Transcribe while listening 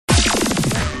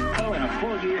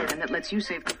here. And that lets you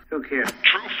save... Who cares?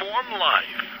 True Form Life.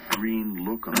 Green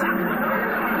look on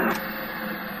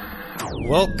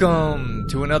Welcome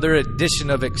to another edition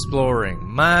of Exploring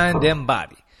Mind and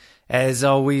Body. As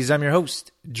always, I'm your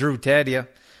host, Drew Tadia.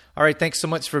 All right, thanks so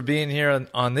much for being here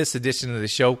on this edition of the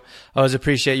show. I always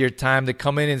appreciate your time to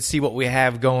come in and see what we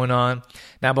have going on.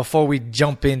 Now, before we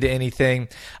jump into anything,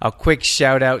 a quick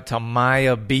shout out to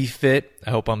Maya BeFit. I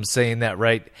hope I'm saying that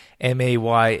right.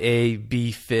 Maya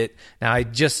BeFit. Now, I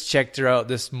just checked her out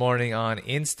this morning on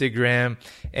Instagram,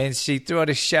 and she threw out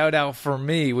a shout out for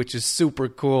me, which is super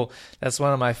cool. That's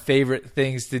one of my favorite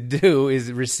things to do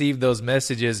is receive those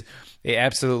messages. They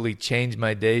absolutely changed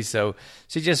my day. So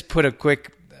she just put a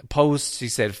quick post. She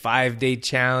said 5-day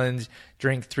challenge,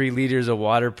 drink 3 liters of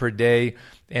water per day,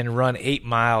 and run 8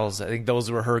 miles. I think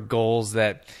those were her goals.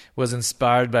 That was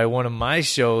inspired by one of my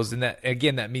shows, and that,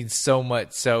 again, that means so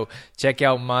much. So check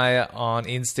out Maya on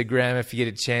Instagram if you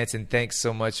get a chance, and thanks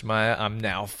so much, Maya. I'm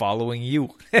now following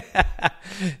you.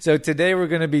 So today we're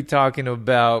going to be talking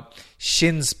about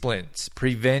Shin Splints,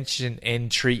 prevention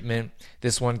and treatment.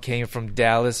 This one came from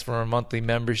Dallas from our monthly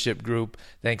membership group.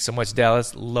 Thanks so much,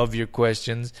 Dallas. Love your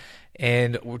questions.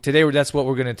 And today that's what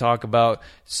we're going to talk about.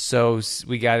 So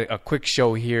we got a quick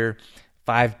show here,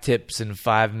 5 tips in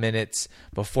 5 minutes.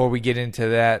 Before we get into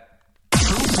that,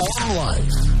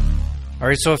 all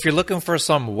right, so if you're looking for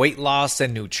some weight loss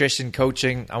and nutrition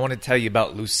coaching, I want to tell you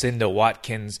about Lucinda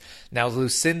Watkins. Now,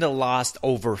 Lucinda lost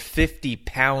over 50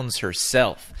 pounds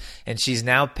herself, and she's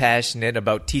now passionate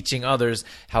about teaching others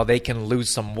how they can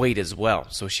lose some weight as well.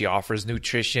 So she offers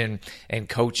nutrition and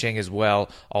coaching as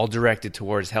well, all directed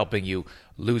towards helping you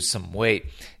lose some weight.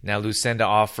 Now, Lucinda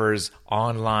offers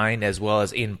online as well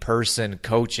as in-person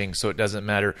coaching, so it doesn't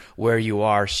matter where you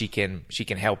are. She can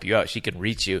help you out. She can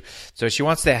reach you. So she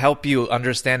wants to help you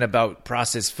understand about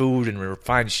processed food and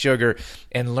refined sugar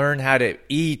and learn how to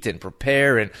eat and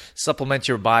prepare and supplement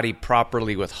your body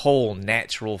properly with whole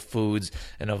natural foods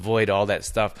and avoid all that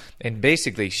stuff, and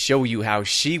basically show you how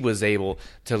she was able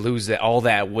to lose all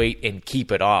that weight and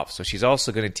keep it off. So she's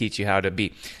also going to teach you how to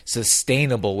be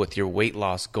sustainable with your weight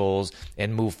loss goals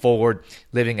and move forward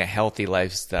living a healthy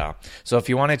lifestyle. So if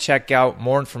you want to check out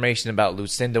more information about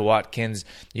Lucinda Watkins,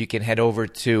 you can head over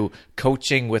to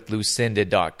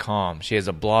coachingwithlucinda.com. She has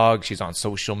a blog. She's on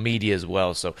social media as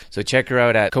well. So check her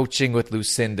out at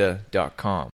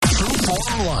coachingwithlucinda.com.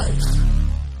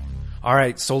 All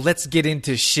right, so let's get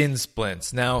into shin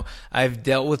splints. Now, I've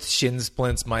dealt with shin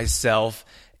splints myself,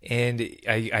 and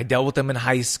I dealt with them in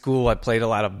high school. I played a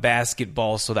lot of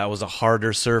basketball, so that was a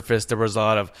harder surface. There was a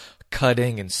lot of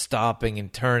cutting and stopping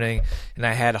and turning, and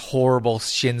I had horrible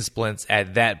shin splints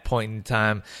at that point in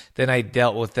time. Then I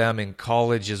dealt with them in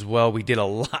college as well. We did a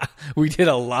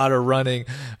lot of running.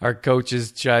 Our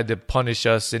coaches tried to punish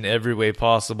us in every way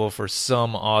possible for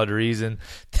some odd reason.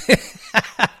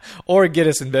 Or get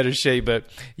us in better shape, but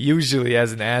usually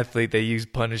as an athlete, they use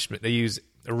punishment. They use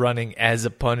running as a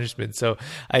punishment. So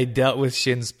I dealt with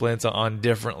shin splints on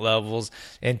different levels,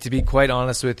 and to be quite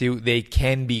honest with you, they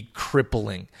can be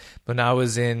crippling. When I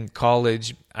was in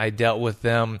college, I dealt with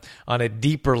them on a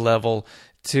deeper level,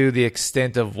 to the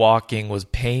extent of walking was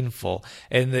painful.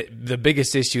 And the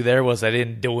biggest issue there was I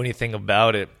didn't do anything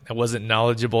about it. I wasn't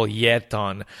knowledgeable yet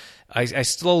on. I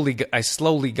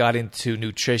slowly got into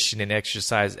nutrition and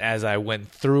exercise as I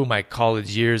went through my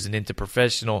college years and into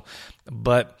professional.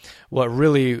 But what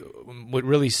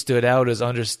really stood out is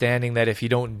understanding that if you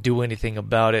don't do anything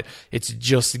about it, it's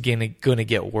just gonna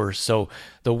get worse. So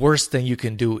the worst thing you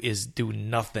can do is do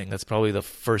nothing. That's probably the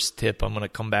first tip. I'm gonna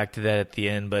come back to that at the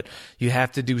end, but you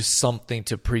have to do something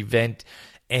to prevent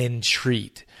and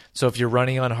treat. So if you're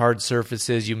running on hard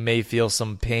surfaces, you may feel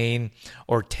some pain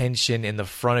or tension in the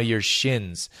front of your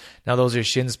shins. Now, those are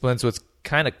shin splints. What's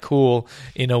kind of cool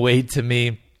in a way to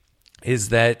me is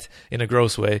that, in a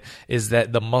gross way, is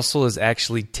that the muscle is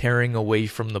actually tearing away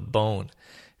from the bone.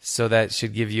 So that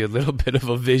should give you a little bit of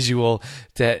a visual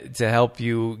to help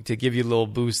you, to give you a little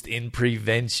boost in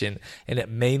prevention. And it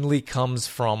mainly comes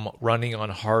from running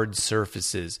on hard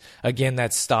surfaces. Again,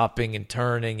 that's stopping and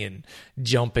turning and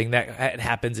jumping. That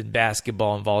happens in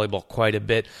basketball and volleyball quite a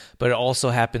bit. But it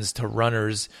also happens to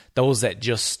runners, those that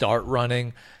just start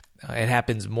running. It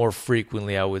happens more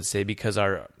frequently, I would say, because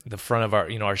the front of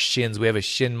our shins, we have a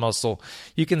shin muscle.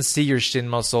 You can see your shin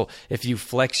muscle if you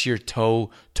flex your toe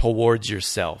towards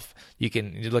yourself. You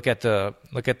look at the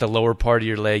lower part of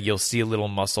your leg, you'll see a little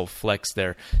muscle flex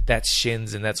there. That's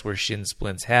shins, and that's where shin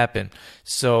splints happen.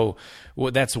 So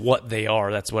that's what they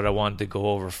are. That's what I wanted to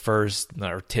go over first.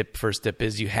 Our first tip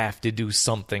is you have to do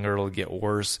something or it'll get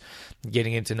worse.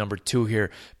 Getting into number 2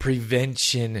 here,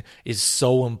 prevention is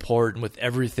so important with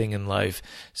everything in life.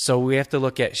 So we have to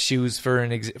look at shoes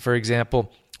for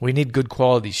example. We need good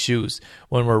quality shoes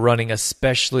when we're running,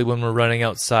 especially when we're running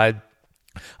outside,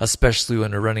 especially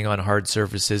when we're running on hard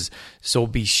surfaces. So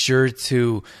be sure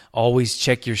to always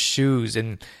check your shoes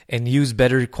and use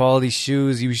better quality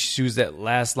shoes. Use shoes that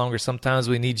last longer. Sometimes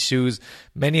we need shoes.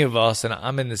 Many of us, and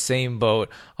I'm in the same boat,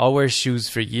 I'll wear shoes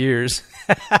for years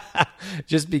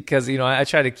just because, I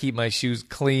try to keep my shoes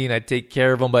clean. I take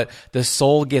care of them, but the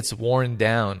sole gets worn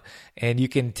down. And you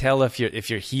can tell if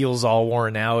your heel's all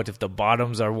worn out, if the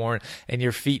bottoms are worn, and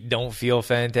your feet don't feel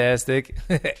fantastic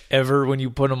ever when you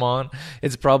put them on.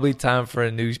 It's probably time for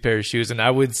a new pair of shoes. And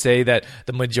I would say that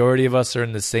the majority of us are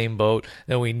in the same boat,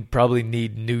 and we probably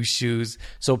need new shoes.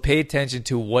 So pay attention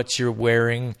to what you're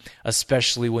wearing,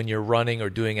 especially when you're running or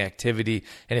doing activity.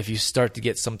 And if you start to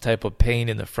get some type of pain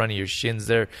in the front of your shins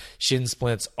there, shin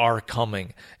splints are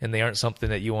coming, and they aren't something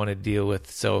that you want to deal with.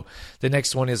 So the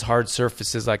next one is hard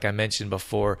surfaces, like I mentioned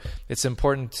before. It's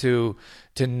important to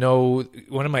know.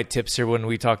 One of my tips here when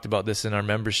we talked about this in our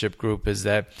membership group is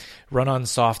that run on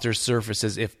softer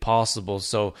surfaces if possible.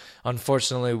 So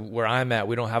unfortunately, where I'm at,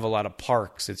 we don't have a lot of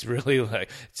parks. It's really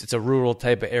it's a rural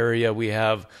type of area.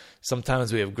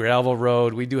 Sometimes we have gravel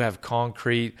road. We do have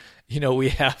concrete.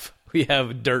 We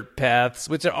have dirt paths,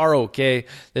 which are okay.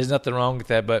 There's nothing wrong with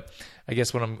that, but I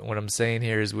guess what I'm saying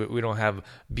here is we don't have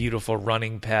beautiful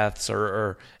running paths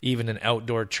or even an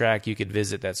outdoor track you could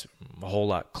visit that's a whole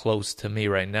lot close to me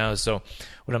right now. So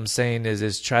what I'm saying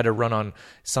is try to run on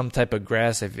some type of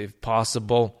grass if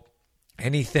possible.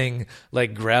 Anything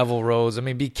like gravel roads,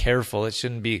 be careful. It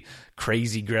shouldn't be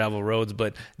crazy gravel roads,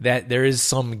 but that there is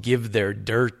some give there.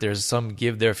 Dirt, there's some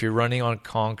give there. If you're running on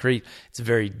concrete, it's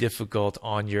very difficult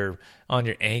on your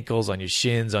ankles, on your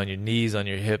shins, on your knees, on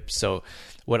your hips. So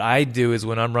what I do is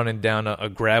when I'm running down a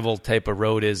gravel type of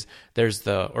road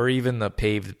or even the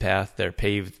paved path, their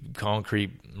paved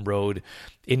concrete road,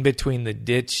 in between the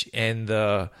ditch and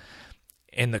the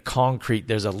concrete,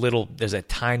 there's a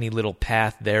tiny little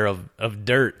path there of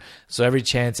dirt. So every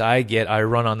chance I get, I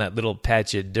run on that little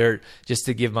patch of dirt just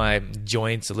to give my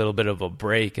joints a little bit of a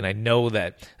break. And I know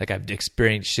that, I've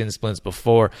experienced shin splints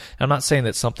before. I'm not saying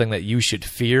that's something that you should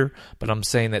fear, but I'm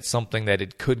saying that's something that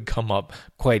it could come up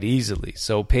quite easily.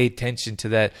 So pay attention to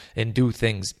that and do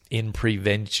things in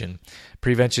prevention.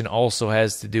 Prevention also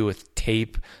has to do with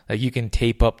tape. You can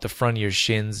tape up the front of your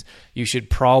shins. You should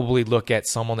probably look at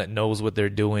someone that knows what they're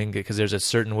doing, because there's a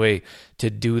certain way to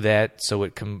do that so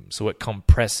it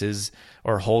compresses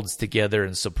or holds together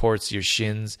and supports your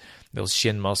shins, those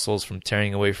shin muscles from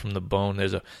tearing away from the bone.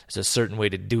 There's a certain way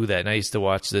to do that. And I used to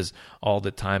watch this all the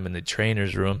time in the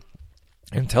trainer's room,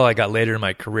 until I got later in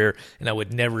my career, and I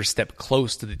would never step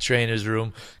close to the trainer's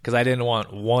room because I didn't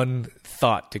want one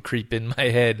thought to creep in my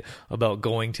head about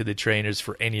going to the trainers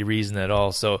for any reason at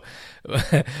all. So,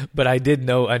 but I do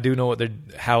know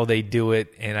how they do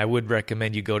it, and I would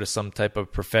recommend you go to some type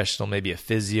of professional, maybe a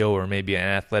physio or maybe an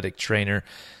athletic trainer,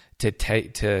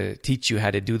 to teach you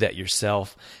how to do that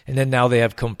yourself. And then now they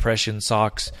have compression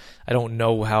socks. I don't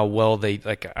know how well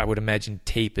I would imagine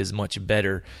tape is much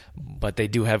better, but they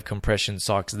do have compression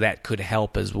socks that could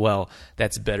help as well.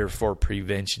 That's better for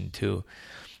prevention too.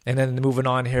 And then moving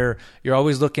on here, you're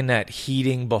always looking at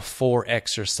heating before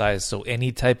exercise. So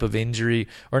any type of injury,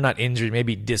 or not injury,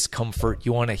 maybe discomfort,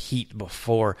 you want to heat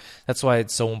before. That's why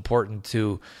it's so important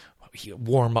to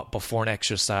warm up before an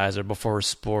exercise or before a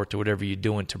sport or whatever you're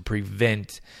doing to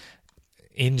prevent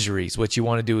injuries. What you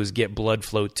want to do is get blood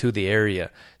flow to the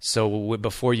area. So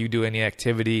before you do any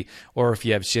activity, or if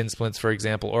you have shin splints, for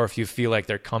example, or if you feel like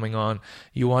they're coming on,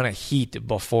 you want to heat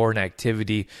before an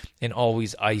activity and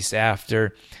always ice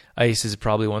after. Ice is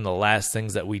probably one of the last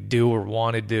things that we do or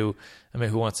want to do.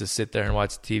 Who wants to sit there and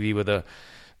watch TV with a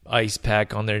ice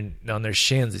pack on their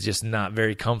shins? It's just not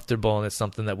very comfortable, and it's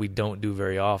something that we don't do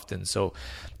very often. So,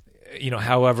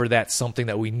 however, that's something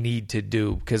that we need to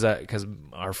do, because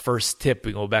our first tip,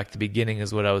 we go back to the beginning,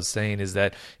 is what I was saying, is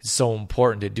that it's so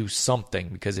important to do something,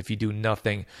 because if you do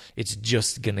nothing, it's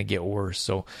just going to get worse.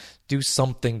 So do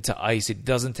something to ice. It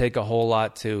doesn't take a whole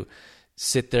lot to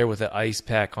sit there with an ice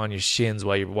pack on your shins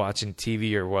while you're watching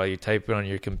TV or while you're typing on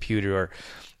your computer or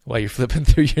while you're flipping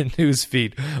through your news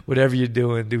feed. Whatever you're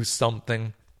doing, do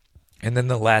something. And then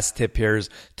the last tip here is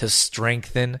to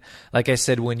strengthen. Like I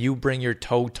said, when you bring your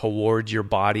toe towards your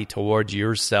body, towards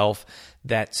yourself,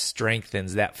 that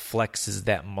strengthens, that flexes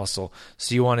that muscle.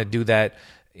 So you want to do that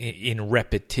in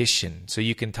repetition. So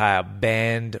you can tie a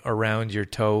band around your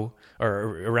toe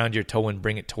and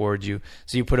bring it towards you.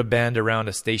 So you put a band around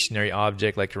a stationary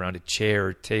object like around a chair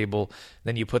or table.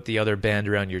 Then you put the other band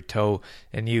around your toe,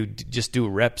 and you just do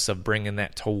reps of bringing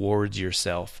that towards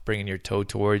yourself, bringing your toe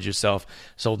towards yourself.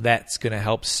 So that's going to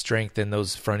help strengthen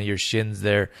those front of your shins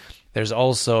there. There's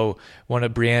also one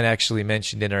of Brianne actually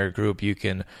mentioned in our group, you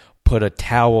can put a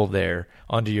towel there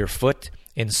under your foot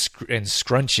and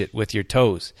scrunch it with your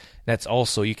toes. That's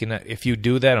also, you can, if you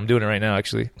do that, I'm doing it right now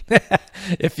actually.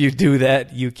 If you do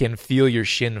that, you can feel your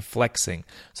shin flexing.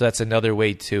 So that's another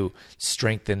way to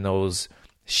strengthen those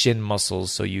shin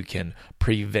muscles so you can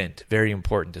prevent. Very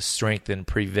important to strengthen,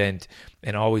 prevent,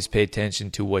 and always pay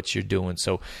attention to what you're doing.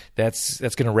 So that's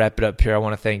going to wrap it up here. I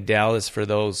want to thank Dallas for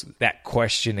that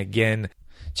question again.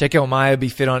 Check out Maya Be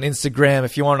Fit on Instagram.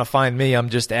 If you want to find me, I'm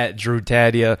just at Drew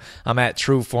Tadia. I'm at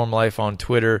True Form Life on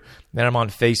Twitter. Then I'm on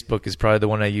Facebook, is probably the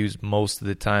one I use most of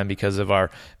the time because of our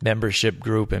membership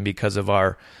group and because of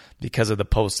the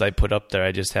posts I put up there.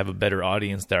 I just have a better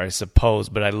audience there, I suppose,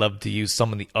 but I love to use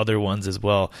some of the other ones as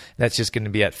well. That's just going to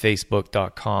be at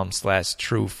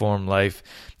facebook.com/trueformlife.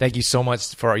 Thank you so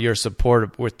much for your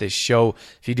support with this show.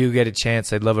 If you do get a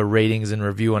chance, I'd love a ratings and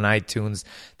review on iTunes.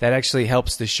 That actually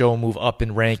helps the show move up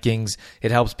in rankings.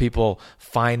 It helps people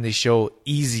find the show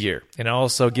easier. And it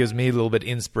also gives me a little bit of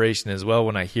inspiration as well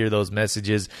when I hear those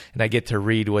messages and I get to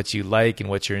read what you like and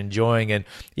what you're enjoying and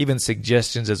even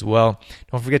suggestions as well.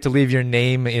 Don't forget to leave your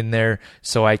name in there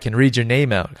so I can read your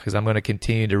name out, because I'm going to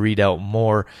continue to read out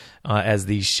more as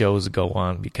these shows go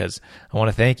on, because I want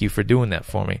to thank you for doing that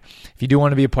for me. If you do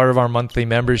want to be a part of our monthly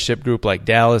membership group like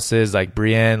Dallas is, like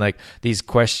Brianne, like these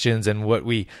questions and what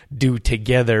we do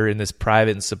together in this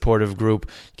private and supportive group,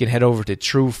 you can head over to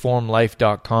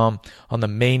trueformlife.com. On the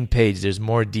main page, there's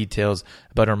more details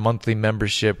about our monthly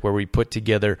membership where we put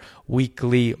together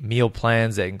weekly meal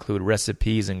plans that include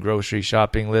recipes and grocery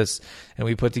shopping lists. And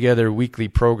we put together weekly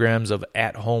programs of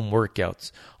at-home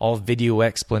workouts, all video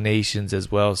explanations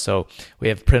as well. So we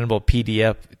have printable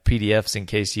PDFs in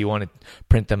case you want to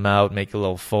print them out, make a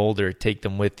little folder, take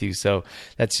them with you. So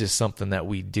that's just something that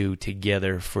we do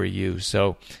together for you.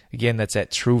 So again, that's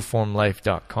at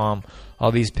trueformlife.com.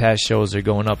 All these past shows are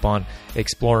going up on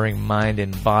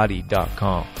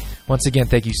exploringmindandbody.com. Once again,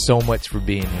 thank you so much for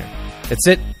being here. That's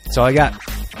it. That's all I got.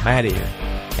 I'm out of here.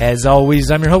 As always,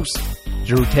 I'm your host,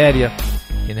 Drew Tadia,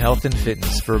 in health and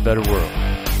fitness for a better world.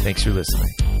 Thanks for listening.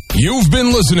 You've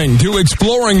been listening to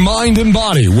Exploring Mind and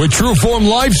Body with True Form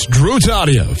Life's Drew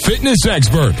Tadia, fitness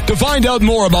expert. To find out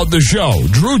more about the show,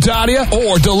 Drew Tadia,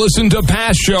 or to listen to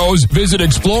past shows, visit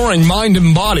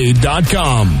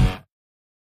exploringmindandbody.com.